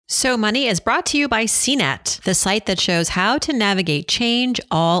So Money is brought to you by CNET, the site that shows how to navigate change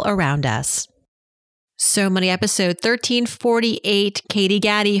all around us. So Money episode 1348, Katie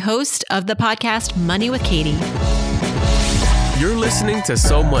Gaddy, host of the podcast Money with Katie. You're listening to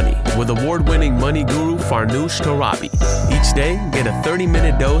So Money with award-winning money guru Farnoosh Torabi. Each day, get a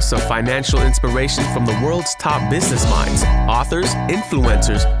 30-minute dose of financial inspiration from the world's top business minds, authors,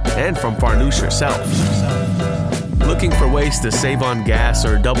 influencers, and from Farnoosh herself. Looking for ways to save on gas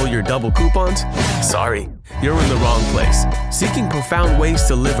or double your double coupons? Sorry, you're in the wrong place. Seeking profound ways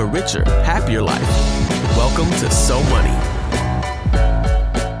to live a richer, happier life. Welcome to So Money.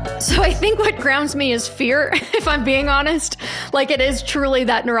 So I think what grounds me is fear, if I'm being honest. Like, it is truly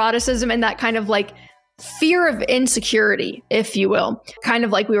that neuroticism and that kind of like fear of insecurity, if you will. Kind of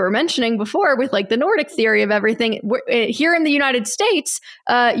like we were mentioning before with like the Nordic theory of everything. Here in the United States,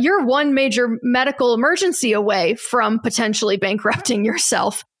 you're one major medical emergency away from potentially bankrupting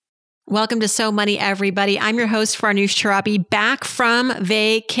yourself. Welcome to So Money, everybody. I'm your host, Farnoosh Torabi, back from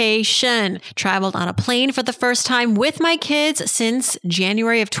vacation. Traveled on a plane for the first time with my kids since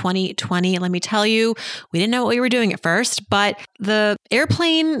January of 2020. Let me tell you, we didn't know what we were doing at first, but the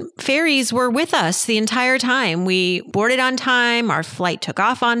airplane ferries were with us the entire time. We boarded on time. Our flight took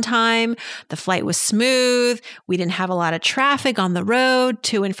off on time. The flight was smooth. We didn't have a lot of traffic on the road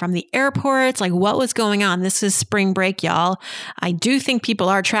to and from the airports. Like, what was going on? This is spring break, y'all. I do think people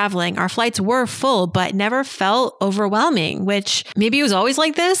are traveling. Our flights were full, but never felt overwhelming, which maybe it was always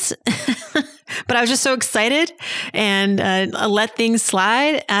like this. But I was just so excited and let things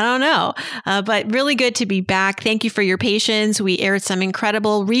slide. I don't know. But really good to be back. Thank you for your patience. We aired some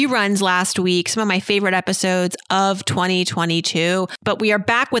incredible reruns last week, some of my favorite episodes of 2022. But we are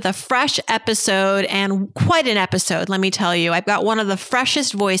back with a fresh episode, and quite an episode, let me tell you. I've got one of the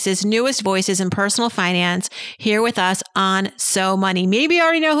freshest voices, newest voices in personal finance here with us on So Money. Maybe you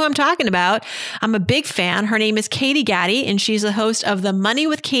already know who I'm talking about. I'm a big fan. Her name is Katie Gaddy, and she's the host of the Money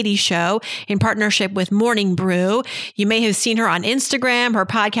with Katie show in partnership with Morning Brew. You may have seen her on Instagram. Her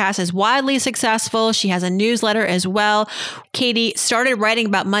podcast is widely successful. She has a newsletter as well. Katie started writing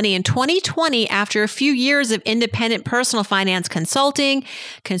about money in 2020 after a few years of independent personal finance consulting,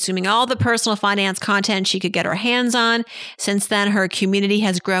 consuming all the personal finance content she could get her hands on. Since then, her community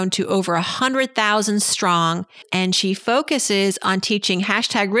has grown to over 100,000 strong, and she focuses on teaching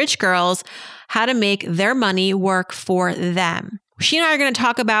 #rich girls how to make their money work for them. She and I are going to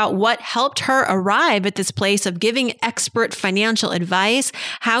talk about what helped her arrive at this place of giving expert financial advice,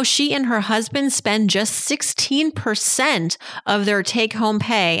 how she and her husband spend just 16% of their take-home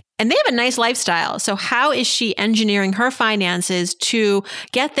pay. And they have a nice lifestyle. So how is she engineering her finances to,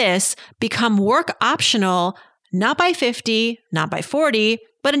 get this, become work optional, not by 50, not by 40,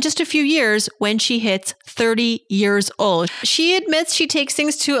 but in just a few years when she hits 30 years old. She admits she takes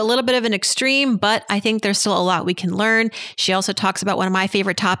things to a little bit of an extreme, but I think there's still a lot we can learn. She also talks about one of my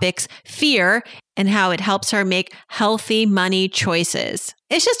favorite topics, fear, and how it helps her make healthy money choices.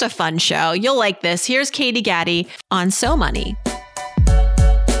 It's just a fun show. You'll like this. Here's Katie Gaddy on So Money.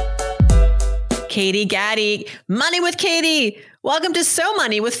 Katie Gaddy, Money with Katie. Welcome to So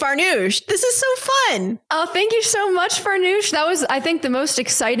Money with Farnoosh. This is so fun. Oh, thank you so much, Farnoosh. That was, I think, the most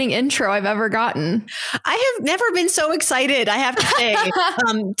exciting intro I've ever gotten. I have never been so excited, I have to say,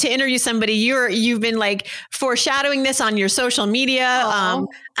 to interview somebody. You've been like foreshadowing this on your social media.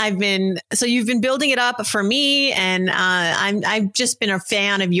 You've been building it up for me, and I've just been a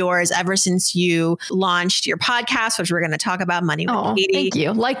fan of yours ever since you launched your podcast, which we're going to talk about, Money with Katie. Thank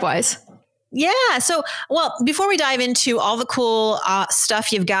you. Likewise. Yeah. So, well, before we dive into all the cool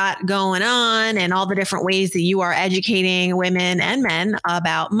stuff you've got going on and all the different ways that you are educating women and men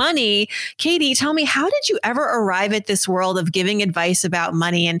about money, Katie, tell me, how did you ever arrive at this world of giving advice about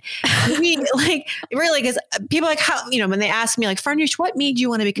money? And really, because people like, how, when they ask me like, Farnoosh, what made you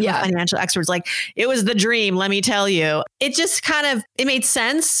want to become a financial expert? Like, it was the dream, let me tell you. It just it made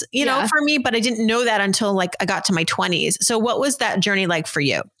sense, for me, but I didn't know that until like I got to my 20s. So what was that journey like for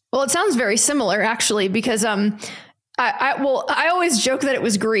you? Well, it sounds very similar, actually, because I always joke that it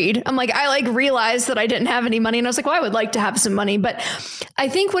was greed. I'm like, I realized that I didn't have any money, and I was like, well, I would like to have some money. But I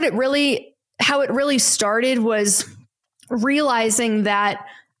think how it really started was realizing that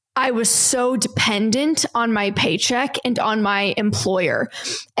I was so dependent on my paycheck and on my employer.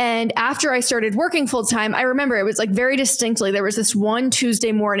 And after I started working full time, I remember it was like very distinctly, there was this one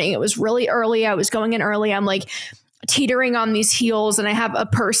Tuesday morning. It was really early. I was going in early. I'm like teetering on these heels, and I have a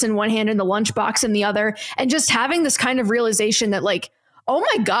purse in one hand and the lunchbox in the other. And just having this kind of realization that like, oh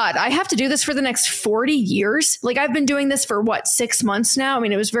my God, I have to do this for the next 40 years. Like, I've been doing this for 6 months now. I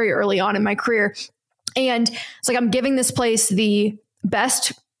mean, it was very early on in my career. And it's like, I'm giving this place the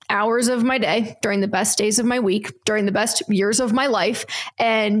best hours of my day during the best days of my week, during the best years of my life,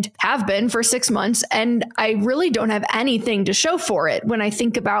 and have been for 6 months. And I really don't have anything to show for it when I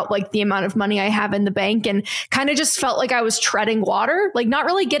think about like the amount of money I have in the bank, and kind of just felt like I was treading water, like not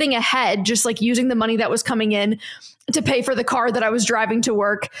really getting ahead, just like using the money that was coming in to pay for the car that I was driving to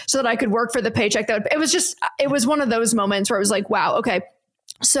work so that I could work for the paycheck. It was one of those moments where I was like, wow, okay.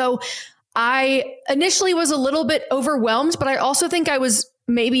 So I initially was a little bit overwhelmed, but I also think I was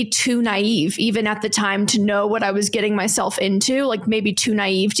maybe too naive even at the time to know what I was getting myself into, like maybe too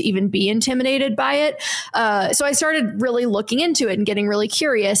naive to even be intimidated by it. So I started really looking into it and getting really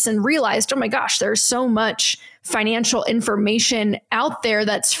curious and realized, oh my gosh, there's so much financial information out there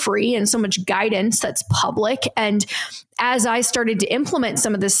that's free and so much guidance that's public. And as I started to implement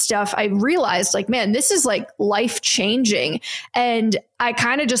some of this stuff, I realized like, man, this is like life changing. And I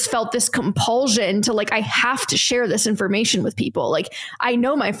kind of just felt this compulsion to like, I have to share this information with people. Like, I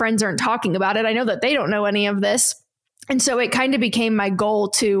know my friends aren't talking about it. I know that they don't know any of this. And so it kind of became my goal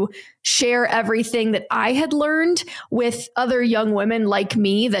to share everything that I had learned with other young women like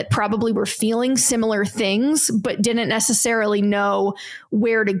me that probably were feeling similar things, but didn't necessarily know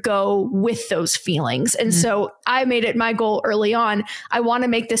where to go with those feelings. And so I made it my goal early on. I want to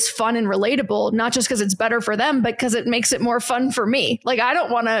make this fun and relatable, not just because it's better for them, but because it makes it more fun for me. Like, I don't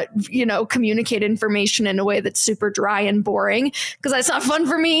want to, communicate information in a way that's super dry and boring, because that's not fun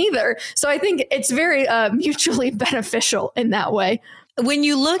for me either. So I think it's very mutually beneficial in that way. When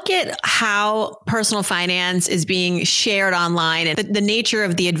you look at how personal finance is being shared online and the nature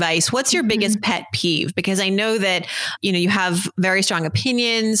of the advice, what's your biggest pet peeve? Because I know that, you have very strong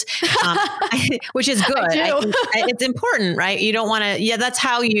opinions, which is good. I think it's important, right? You don't want to, that's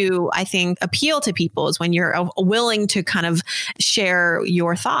how you, I think, appeal to people, is when you're willing to kind of share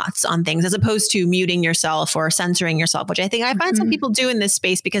your thoughts on things, as opposed to muting yourself or censoring yourself, which I think I find some people do in this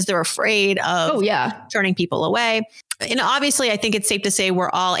space because they're afraid of turning people away. Obviously, I think it's safe to say we're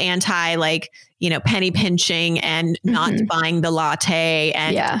all anti, penny pinching and not buying the latte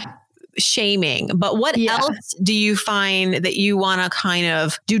and shaming. But what else do you find that you want to kind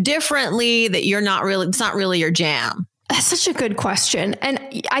of do differently that it's not really your jam? That's such a good question.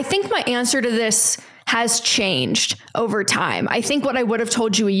 And I think my answer to this has changed over time. I think what I would have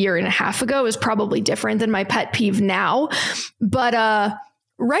told you a year and a half ago is probably different than my pet peeve now. But,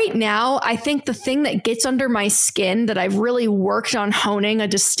 right now, I think the thing that gets under my skin that I've really worked on honing a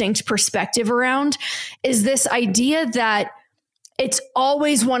distinct perspective around is this idea that it's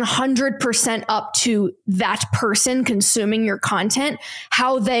always 100% up to that person consuming your content,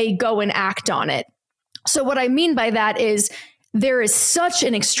 how they go and act on it. So what I mean by that is there is such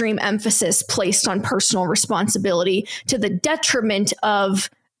an extreme emphasis placed on personal responsibility to the detriment of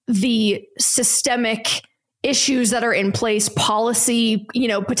the systemic issues that are in place, policy,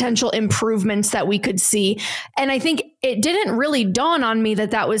 potential improvements that we could see. And I think it didn't really dawn on me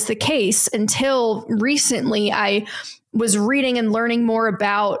that that was the case until recently. I was reading and learning more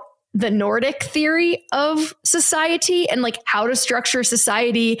about the Nordic theory of society and like how to structure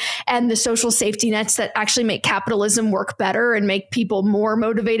society and the social safety nets that actually make capitalism work better and make people more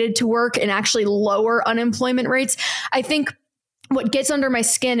motivated to work and actually lower unemployment rates. I think what gets under my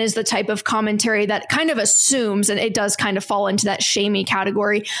skin is the type of commentary that kind of assumes, and it does kind of fall into that shamey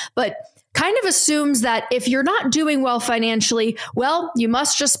category, but kind of assumes that if you're not doing well financially, well, you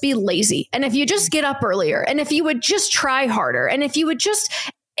must just be lazy. And if you just get up earlier, and if you would just try harder, and if you would just,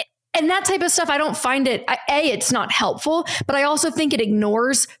 and that type of stuff, I don't find it, it's not helpful, but I also think it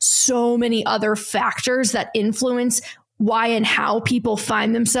ignores so many other factors that influence why and how people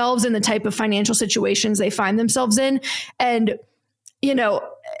find themselves in the type of financial situations they find themselves in. And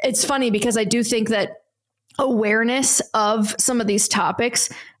it's funny because I do think that awareness of some of these topics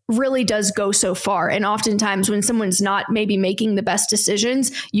really does go so far. And oftentimes when someone's not maybe making the best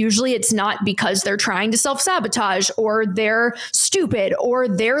decisions, usually it's not because they're trying to self-sabotage or they're stupid or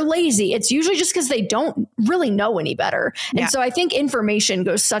they're lazy. It's usually just because they don't really know any better. And so I think information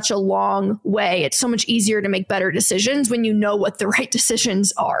goes such a long way. It's so much easier to make better decisions when you know what the right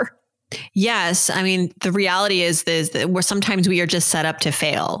decisions are. Yes. I mean, the reality is that sometimes we are just set up to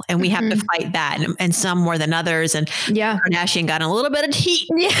fail and we have to fight that, and some more than others. And Kardashian got in a little bit of heat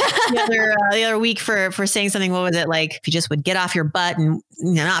the other week for saying something. What was it? Like, if you just would get off your butt and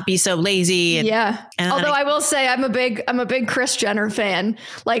not be so lazy. And although I will say I'm a big Kris Jenner fan.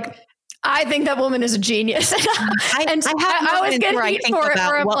 Like, I think that woman is a genius. I always get heat for it.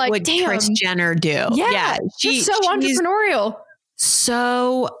 Where I'm what like, would damn, Kris Jenner do? Yeah. She's so entrepreneurial.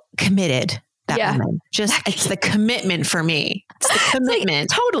 So committed. that woman. It's the commitment for me. It's the commitment.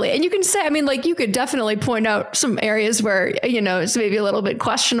 Totally. And you can say, I mean, like you could definitely point out some areas where, it's maybe a little bit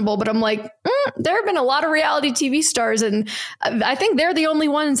questionable, but I'm like, there have been a lot of reality TV stars and I think they're the only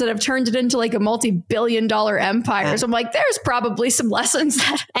ones that have turned it into like a multi-billion-dollar empire. Yeah. So I'm like, there's probably some lessons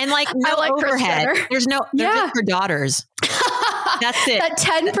that and like no overhead. There's just her daughters. That's it. That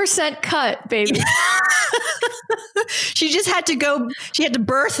 10% cut, baby. She just had to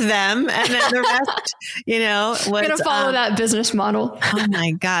birth them and then the rest, was going to follow that business model. Oh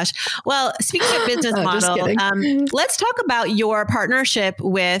my gosh. Well, speaking of business model, let's talk about your partnership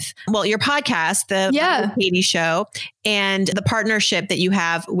with, your podcast, the Katie Show, and the partnership that you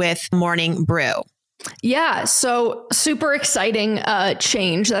have with Morning Brew. Yeah. So super exciting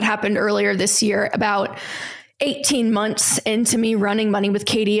change that happened earlier this year, about 18 months into me running Money with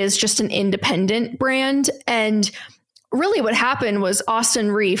Katie as just an independent brand. And really what happened was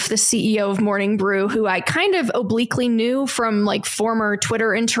Austin Reef, the CEO of Morning Brew, who I kind of obliquely knew from like former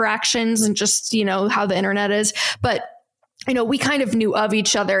Twitter interactions and just, how the internet is. But we kind of knew of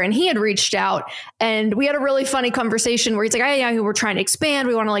each other and he had reached out and we had a really funny conversation where he's like, hey, we're trying to expand.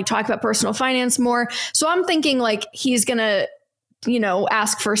 We want to like talk about personal finance more. So I'm thinking like he's going to,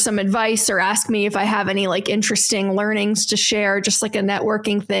 ask for some advice or ask me if I have any like interesting learnings to share, just like a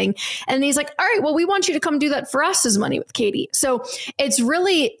networking thing. And he's like, all right, well, we want you to come do that for us as Money with Katie. So it's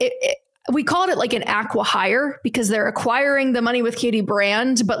really, we called it like an acqui-hire because they're acquiring the Money with Katie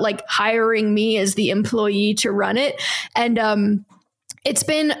brand, but like hiring me as the employee to run it. And it's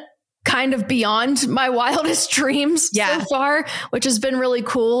been kind of beyond my wildest dreams so far, which has been really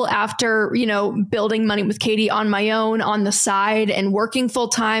cool after, building Money with Katie on my own on the side and working full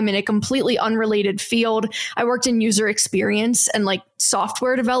time in a completely unrelated field. I worked in user experience and like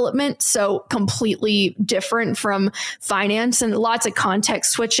software development. So completely different from finance and lots of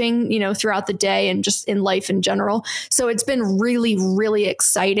context switching, throughout the day and just in life in general. So it's been really, really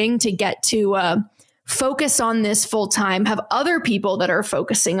exciting to get to, focus on this full time, have other people that are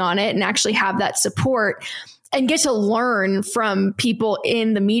focusing on it and actually have that support and get to learn from people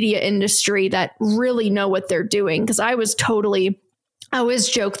in the media industry that really know what they're doing. Because I always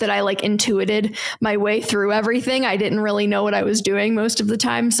joke that I like intuited my way through everything. I didn't really know what I was doing most of the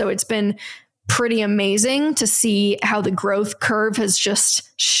time. So it's been pretty amazing to see how the growth curve has just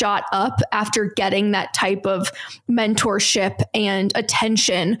shot up after getting that type of mentorship and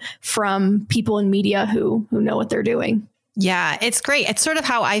attention from people in media who know what they're doing. Yeah, it's great. It's sort of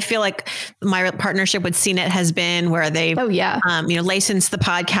how I feel like my partnership with CNET has been, where they, licensed the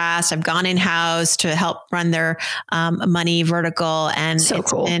podcast. I've gone in-house to help run their money vertical, and so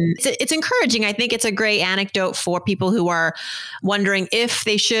cool. It's encouraging. I think it's a great anecdote for people who are wondering if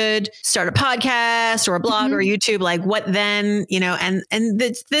they should start a podcast or a blog or YouTube. Like, what then? And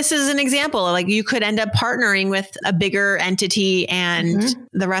this is an example. Like, you could end up partnering with a bigger entity, and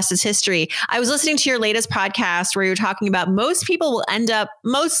the rest is history. I was listening to your latest podcast where you're talking about most people will end up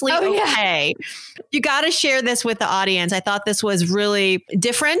mostly okay. You got to share this with the audience. I thought this was really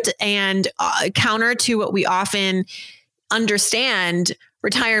different and counter to what we often understand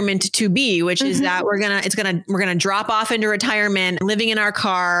retirement to be, which is that we're gonna drop off into retirement, living in our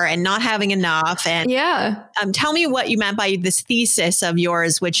car and not having enough. And tell me what you meant by this thesis of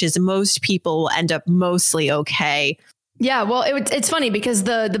yours, which is most people will end up mostly okay. Yeah, well, it's funny because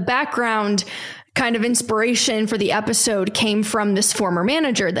the background kind of inspiration for the episode came from this former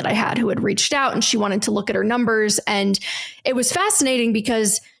manager that I had who had reached out, and she wanted to look at her numbers. And it was fascinating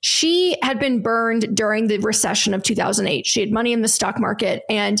because she had been burned during the recession of 2008. She had money in the stock market.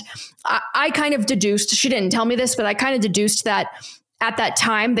 And I kind of deduced, she didn't tell me this, but I kind of deduced that at that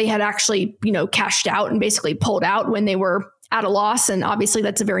time they had actually, cashed out and basically pulled out when they were at a loss. And obviously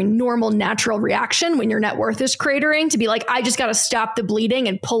that's a very normal, natural reaction when your net worth is cratering, to be like, I just got to stop the bleeding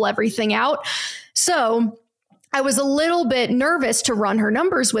and pull everything out. So I was a little bit nervous to run her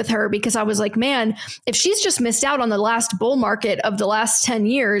numbers with her because I was like, man, if she's just missed out on the last bull market of the last 10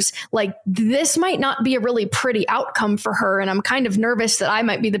 years, like this might not be a really pretty outcome for her. And I'm kind of nervous that I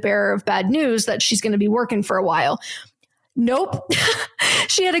might be the bearer of bad news, that she's going to be working for a while. Nope.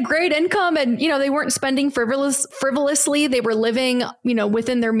 She had a great income and, they weren't spending frivolously. They were living,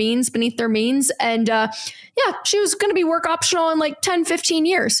 within their means, beneath their means. And she was going to be work optional in like 10, 15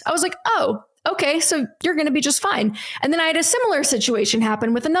 years. I was like, oh, okay, so you're going to be just fine. And then I had a similar situation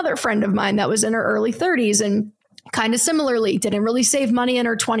happen with another friend of mine that was in her early 30s and kind of similarly didn't really save money in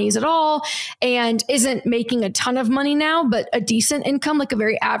her 20s at all and isn't making a ton of money now, but a decent income, like a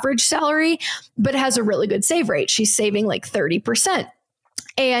very average salary, but has a really good save rate. She's saving like 30%.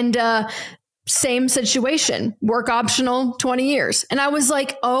 And same situation, work optional 20 years. And I was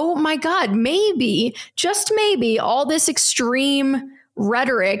like, oh my God, maybe, just maybe all this extreme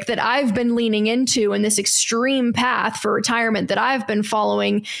rhetoric that I've been leaning into and this extreme path for retirement that I've been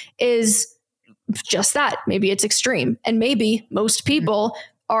following is just that. Maybe it's extreme. And maybe most people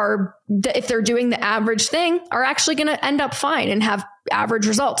are, if they're doing the average thing, are actually going to end up fine and have average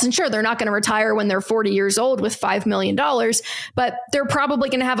results. And sure, they're not going to retire when they're 40 years old with $5 million, but they're probably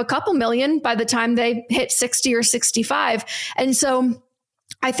going to have a couple million by the time they hit 60 or 65. And so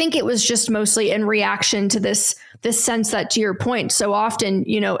I think it was just mostly in reaction to this sense that, to your point, so often,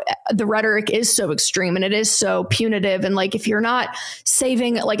 the rhetoric is so extreme and it is so punitive. And like, if you're not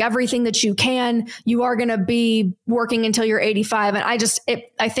saving like everything that you can, you are going to be working until you're 85. And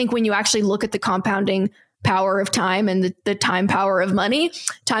I think when you actually look at the compounding power of time and the time power of money,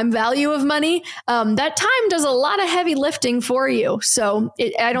 time value of money, that time does a lot of heavy lifting for you. So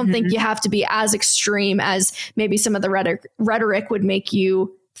I don't think you have to be as extreme as maybe some of the rhetoric would make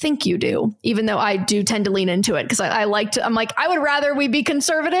you think you do, even though I do tend to lean into it because I'm like, I would rather we be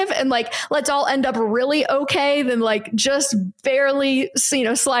conservative and like, let's all end up really okay than like just barely,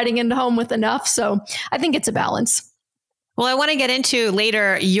 sliding into home with enough. So I think it's a balance. Well, I want to get into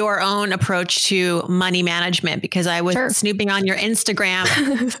later your own approach to money management because I was snooping on your Instagram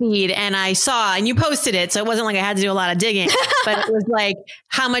feed and I saw, and you posted it. So it wasn't like I had to do a lot of digging, but it was like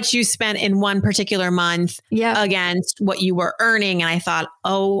how much you spent in one particular month against what you were earning. And I thought,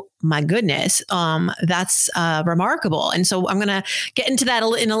 oh my goodness, that's remarkable. And so I'm going to get into that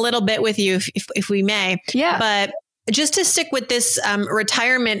in a little bit with you if we may. Yeah. But just to stick with this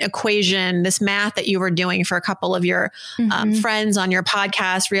retirement equation, this math that you were doing for a couple of your friends on your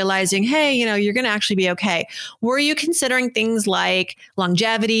podcast, realizing, hey, you're going to actually be okay. Were you considering things like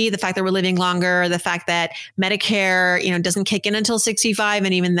longevity, the fact that we're living longer, the fact that Medicare, doesn't kick in until 65,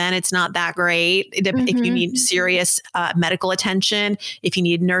 and even then it's not that great if you need serious medical attention, if you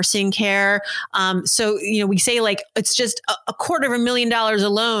need nursing care. So, we say like it's just $250,000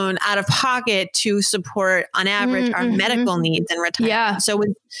 alone out of pocket to support on average our medical needs and retirement. Yeah. So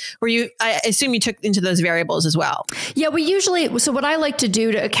I assume you took into those variables as well. Yeah, so what I like to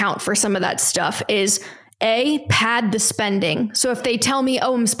do to account for some of that stuff is pad the spending. So if they tell me,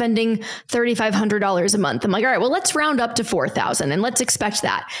 I'm spending $3,500 a month, I'm like, all right, well, let's round up to 4,000 and let's expect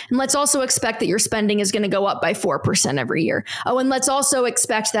that. And let's also expect that your spending is going to go up by 4% every year. Oh, and let's also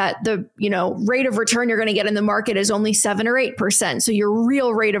expect that the, rate of return you're going to get in the market is only 7 or 8%. So your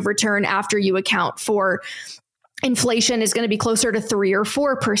real rate of return after you account for inflation is going to be closer to 3 or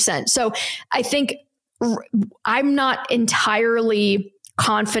 4%. So I think I'm not entirely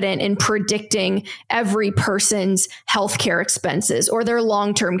confident in predicting every person's healthcare expenses or their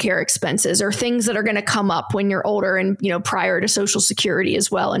long-term care expenses or things that are going to come up when you're older and, prior to Social Security as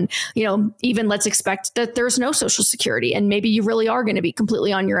well. And, even let's expect that there's no Social Security and maybe you really are going to be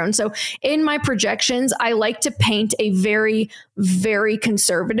completely on your own. So in my projections, I like to paint a very, very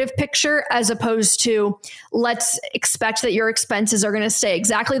conservative picture as opposed to let's expect that your expenses are going to stay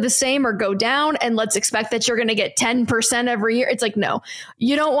exactly the same or go down. And let's expect that you're going to get 10% every year. It's like, no,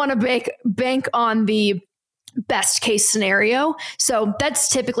 you don't want to bank on the best case scenario. So that's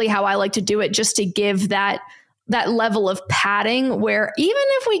typically how I like to do it, just to give that level of padding where even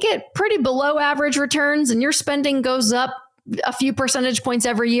if we get pretty below average returns and your spending goes up a few percentage points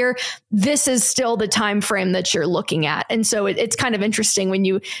every year, this is still the time frame that you're looking at. And so it's kind of interesting when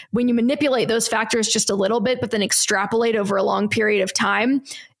you manipulate those factors just a little bit, but then extrapolate over a long period of time,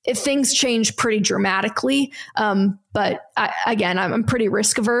 if things change pretty dramatically. But I'm pretty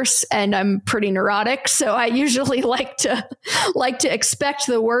risk averse and I'm pretty neurotic. So I usually like to expect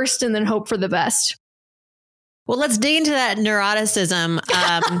the worst and then hope for the best. Well, let's dig into that neuroticism,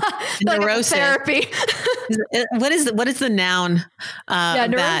 neurosis. Therapy. What is the noun?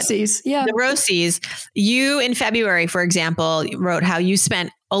 Neuroses. Neuroses. You in February, for example, wrote how you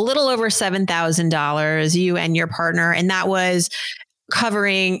spent a little over $7,000, you and your partner, and that was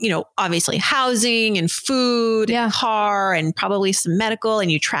covering, obviously housing and food, and car, and probably some medical,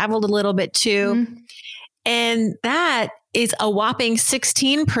 and you traveled a little bit too. And that is a whopping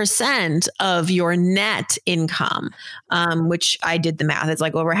 16% of your net income, which I did the math. It's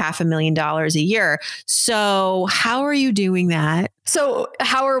like over $500,000 a year. So how are you doing that? So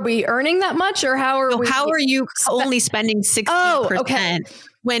how are we earning that much, or how are you only spending 16%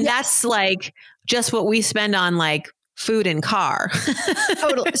 when that's like just what we spend on like food and car?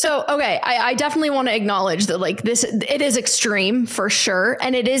 Totally. So, okay. I definitely want to acknowledge that like this, it is extreme for sure.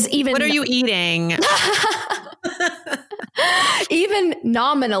 And it is even. What are you eating? Even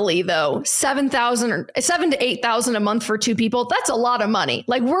nominally though, 7,000 or 7 to 8,000 a month for two people, that's a lot of money.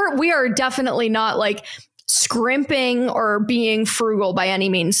 Like we are definitely not like scrimping or being frugal by any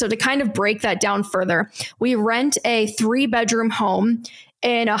means. So to kind of break that down further, we rent a 3-bedroom home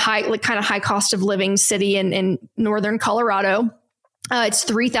in a kind of high cost of living city in northern Colorado. It's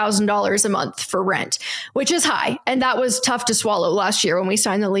 $3,000 a month for rent, which is high. And that was tough to swallow last year when we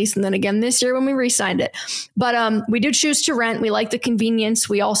signed the lease. And then again this year when we re-signed it. But we do choose to rent. We like the convenience.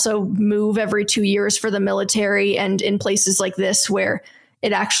 We also move every 2 years for the military, and in places like this where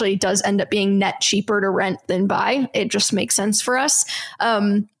it actually does end up being net cheaper to rent than buy. It just makes sense for us.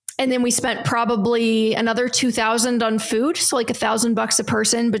 And then we spent probably another $2,000 on food. So like $1,000 a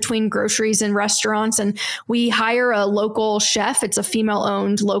person between groceries and restaurants. And we hire a local chef. It's a female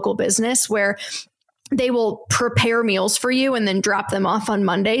owned local business where they will prepare meals for you and then drop them off on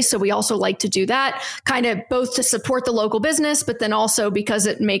Monday. So we also like to do that, kind of both to support the local business, but then also because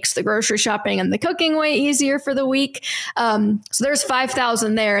it makes the grocery shopping and the cooking way easier for the week. So there's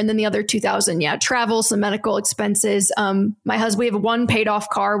 5,000 there. And then the other 2,000, travel, some medical expenses. My husband, we have one paid off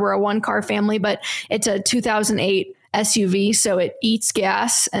car. We're a 1-car family, but it's a 2008 SUV, so it eats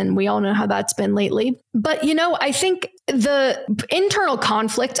gas, and we all know how that's been lately. But, I think the internal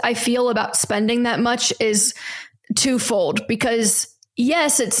conflict I feel about spending that much is twofold, because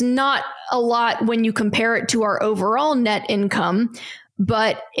yes, it's not a lot when you compare it to our overall net income,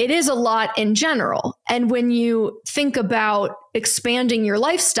 but it is a lot in general. And when you think about expanding your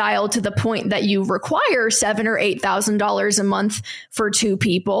lifestyle to the point that you require $7,000 or $8,000 a month for two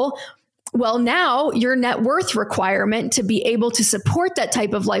people, well, now your net worth requirement to be able to support that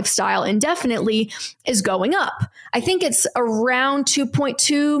type of lifestyle indefinitely is going up. I think it's around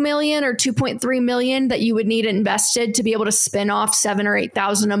 2.2 million or 2.3 million that you would need invested to be able to spin off 7,000 or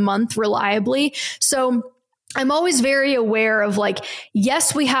 8,000 a month reliably. So I'm always very aware of like,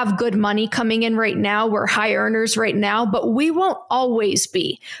 yes, we have good money coming in right now. We're high earners right now, but we won't always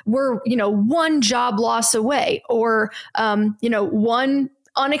be. We're, one job loss away, or, one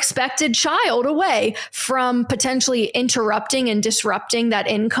unexpected child away from potentially interrupting and disrupting that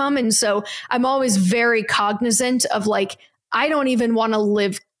income. And so I'm always very cognizant of like, I don't even want to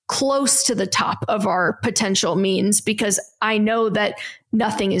live close to the top of our potential means, because I know that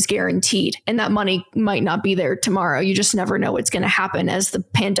nothing is guaranteed and that money might not be there tomorrow. You just never know what's going to happen. As the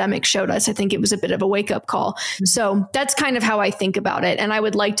pandemic showed us, I think it was a bit of a wake up call. So that's kind of how I think about it. And I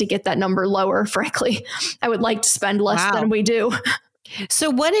would like to get that number lower, frankly. I would like to spend less than we do. So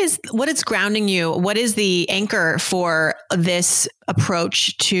what is grounding you? What is the anchor for this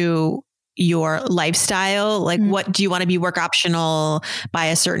approach to your lifestyle? Like, what do you want to be work optional by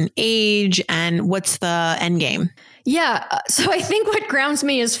a certain age? And what's the end game? Yeah. So I think what grounds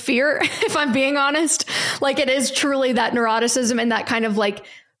me is fear, if I'm being honest. Like, it is truly that neuroticism and that kind of like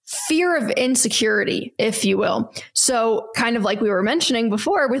fear of insecurity, if you will. So kind of like we were mentioning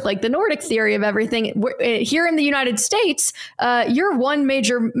before with like the Nordic theory of everything, here in the United States, you're one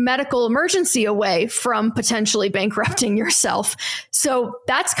major medical emergency away from potentially bankrupting yourself. So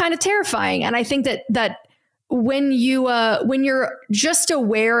that's kind of terrifying. And I think that when you're just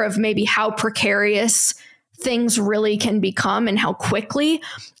aware of maybe how precarious things really can become and how quickly,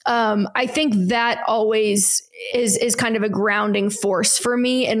 I think that always is kind of a grounding force for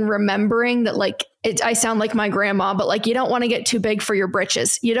me in remembering that, like, I sound like my grandma, but like, you don't want to get too big for your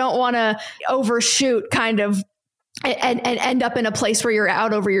britches. You don't want to overshoot kind of and end up in a place where you're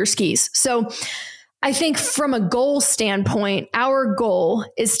out over your skis. So I think from a goal standpoint, our goal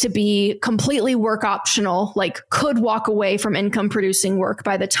is to be completely work optional, like could walk away from income producing work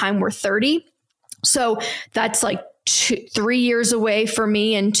by the time we're 30. So that's like 3 years away for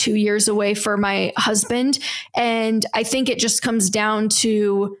me and 2 years away for my husband. And I think it just comes down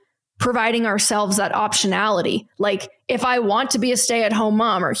to providing ourselves that optionality. Like, if I want to be a stay-at-home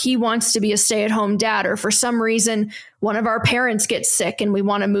mom, or he wants to be a stay-at-home dad, or for some reason one of our parents gets sick and we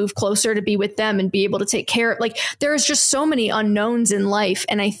want to move closer to be with them and be able to take care of, like, there's just so many unknowns in life.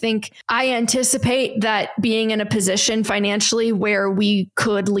 And I think I anticipate that being in a position financially where we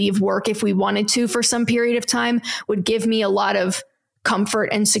could leave work if we wanted to for some period of time would give me a lot of comfort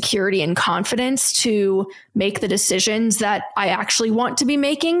and security and confidence to make the decisions that I actually want to be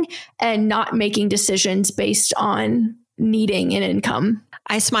making, and not making decisions based on needing an income.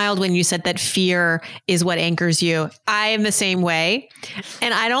 I smiled when you said that fear is what anchors you. I am the same way.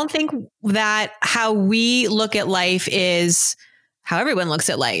 And I don't think that how we look at life is how everyone looks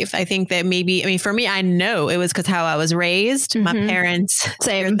at life. I think that for me, I know it was because how I was raised. My parents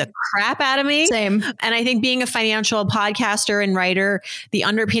scared the crap out of me. Same. And I think being a financial podcaster and writer, the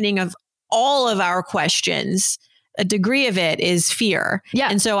underpinning of all of our questions a degree of it is fear. Yeah.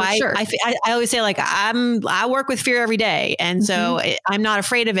 And so I always say like, I work with fear every day. And so I'm not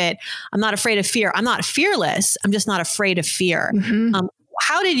afraid of it. I'm not afraid of fear. I'm not fearless. I'm just not afraid of fear.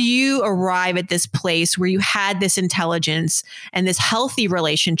 How did you arrive at this place where you had this intelligence and this healthy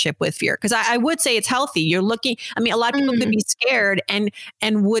relationship with fear? Because I would say it's healthy. You're looking, I mean, a lot of people could be scared and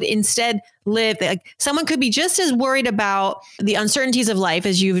would instead live. Like someone could be just as worried about the uncertainties of life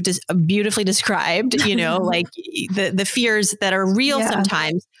as you've just beautifully described, you know, like the fears that are real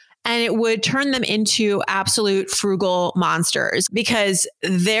sometimes. And it would turn them into absolute frugal monsters because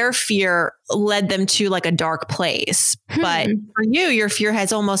their fear led them to like a dark place. But for you, your fear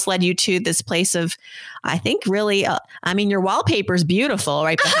has almost led you to this place of, I think really, I mean, your wallpaper is beautiful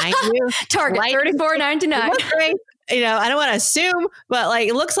right behind you. Target $34.99. Great. You know, I don't want to assume, but like,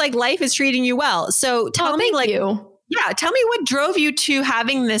 it looks like life is treating you well. So tell me like, yeah, tell me what drove you to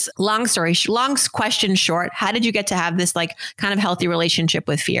having this long question short. How did you get to have this like kind of healthy relationship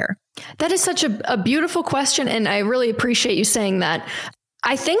with fear? That is such a beautiful question. And I really appreciate you saying that.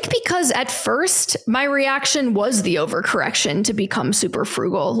 I think because at first my reaction was the overcorrection to become super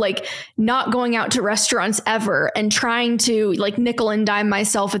frugal, like not going out to restaurants ever and trying to like nickel and dime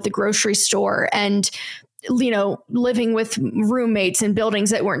myself at the grocery store and, you know, living with roommates in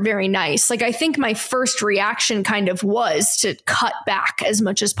buildings that weren't very nice. Like, I think my first reaction kind of was to cut back as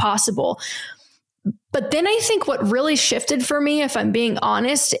much as possible. But then I think what really shifted for me, if I'm being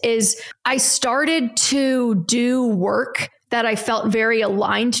honest, is I started to do work that I felt very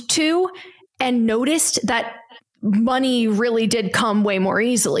aligned to and noticed that money really did come way more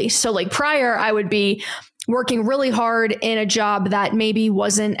easily. So like prior, I would be working really hard in a job that maybe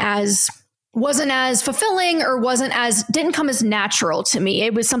wasn't as fulfilling or didn't come as natural to me.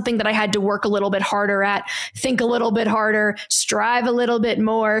 It was something that I had to work a little bit harder at, think a little bit harder, strive a little bit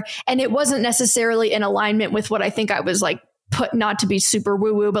more. And it wasn't necessarily in alignment with what I think I was like put, not to be super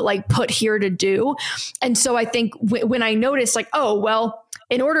woo woo, but like put here to do. And so I think when I noticed like, oh, well,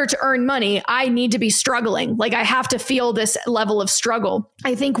 in order to earn money, I need to be struggling. Like I have to feel this level of struggle.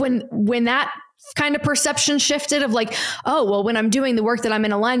 I think when that kind of perception shifted of like, oh, well, when I'm doing the work that I'm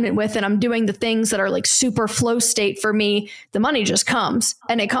in alignment with and I'm doing the things that are like super flow state for me, the money just comes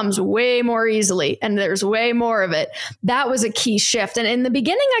and it comes way more easily and there's way more of it. That was a key shift. And in the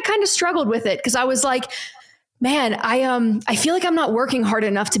beginning, I kind of struggled with it because I was like, man, I feel like I'm not working hard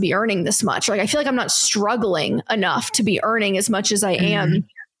enough to be earning this much. Like I feel like I'm not struggling enough to be earning as much as I am.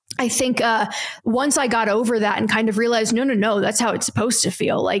 I think once I got over that and kind of realized, no, that's how it's supposed to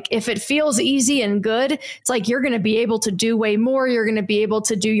feel. Like if it feels easy and good, it's like you're going to be able to do way more. You're going to be able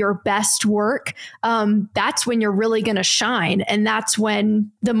to do your best work. That's when you're really going to shine. And that's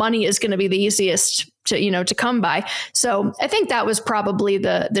when the money is going to be the easiest to come by. So I think that was probably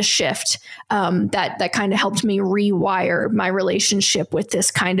the shift that kind of helped me rewire my relationship with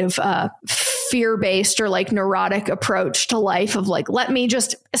this kind of fear-based or like neurotic approach to life of like, let me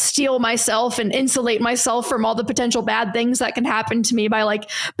just steel myself and insulate myself from all the potential bad things that can happen to me by like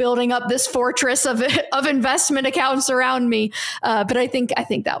building up this fortress of investment accounts around me. But I think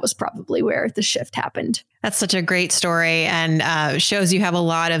that was probably where the shift happened. That's such a great story and shows you have a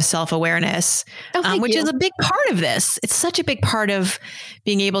lot of self-awareness, which is a big part of this. It's such a big part of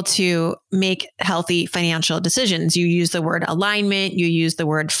being able to make healthy financial decisions. You use the word alignment, you use the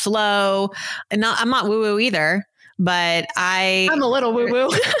word flow. And I'm not woo-woo either, but I'm a little woo-woo.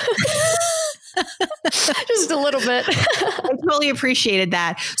 Just a little bit. I totally appreciated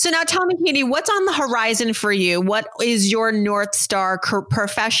that. So now tell me, Katie, what's on the horizon for you? What is your North Star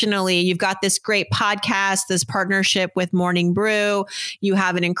professionally? You've got this great podcast, this partnership with Morning Brew. You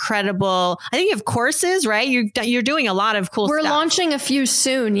have an incredible, I think you have courses, right? You're doing a lot of cool stuff. We're launching a few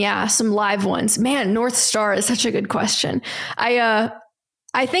soon. Yeah. Some live ones. Man, North Star is such a good question.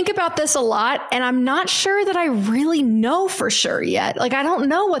 I think about this a lot and I'm not sure that I really know for sure yet. Like, I don't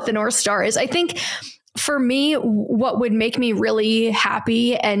know what the North Star is. I think for me, what would make me really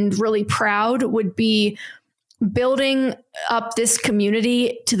happy and really proud would be building up this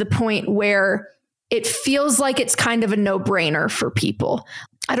community to the point where it feels like it's kind of a no-brainer for people.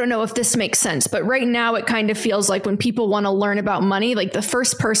 I don't know if this makes sense, but right now it kind of feels like when people want to learn about money, like the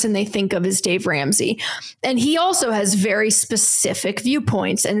first person they think of is Dave Ramsey. And he also has very specific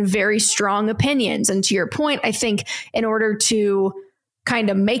viewpoints and very strong opinions. And to your point, I think in order to kind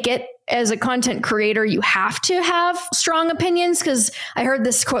of make it as a content creator, you have to have strong opinions. Because I heard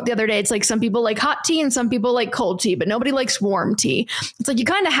this quote the other day. It's like some people like hot tea and some people like cold tea, but nobody likes warm tea. It's like you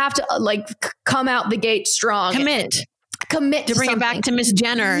kind of have to like come out the gate strong. Commit to bring something. It back to Miss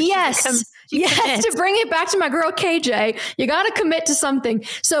Jenner. Yes. To bring it back to my girl KJ, you got to commit to something.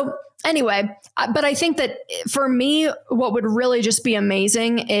 So anyway, but I think that for me, what would really just be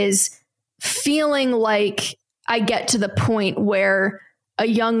amazing is feeling like I get to the point where a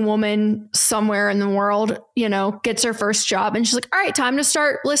young woman somewhere in the world, you know, gets her first job and she's like, all right, time to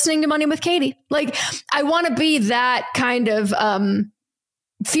start listening to Money with Katie. Like, I want to be that kind of,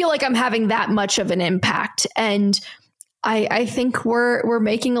 feel like I'm having that much of an impact. And I think we're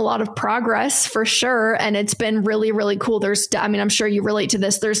making a lot of progress for sure. And it's been really, really cool. I'm sure you relate to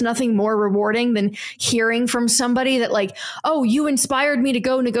this. There's nothing more rewarding than hearing from somebody that like, oh, you inspired me to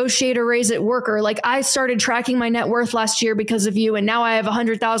go negotiate a raise at work, or like I started tracking my net worth last year because of you. And now I have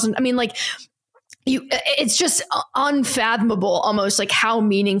 100,000. I mean, like it's just unfathomable almost like how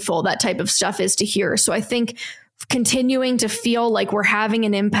meaningful that type of stuff is to hear. So I think continuing to feel like we're having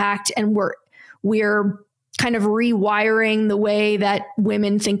an impact and we're kind of rewiring the way that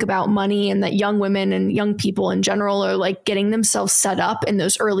women think about money, and that young women and young people in general are like getting themselves set up in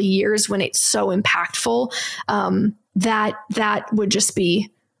those early years when it's so impactful. That would just be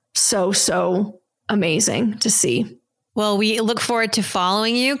so amazing to see. Well, we look forward to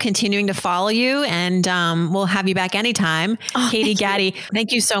following you, continuing to follow you, and we'll have you back anytime. Oh, Katie Gatti,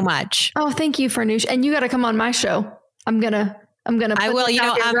 thank you so much. Oh, thank you, Farnoosh. And you got to come on my show. I'm going to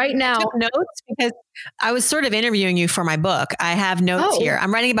put right now. I took notes because I was sort of interviewing you for my book. I have notes here.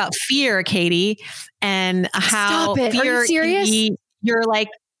 I'm writing about fear, Katie, and how fear can be your like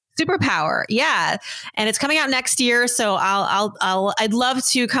superpower. Yeah. And it's coming out next year. So I'd love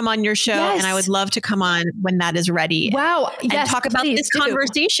to come on your show, and I would love to come on when that is ready. Wow. And talk about this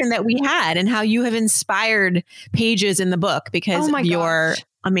conversation that we had and how you have inspired pages in the book because of your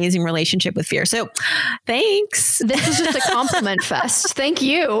amazing relationship with fear. So thanks. This is just a compliment fest. Thank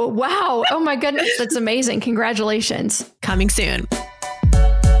you. Wow. Oh my goodness. That's amazing. Congratulations. Coming soon.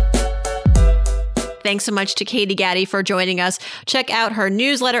 Thanks so much to Katie Gatti for joining us. Check out her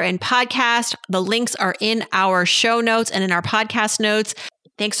newsletter and podcast. The links are in our show notes and in our podcast notes.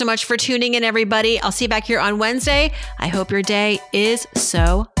 Thanks so much for tuning in, everybody. I'll see you back here on Wednesday. I hope your day is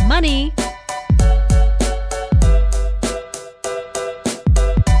so money.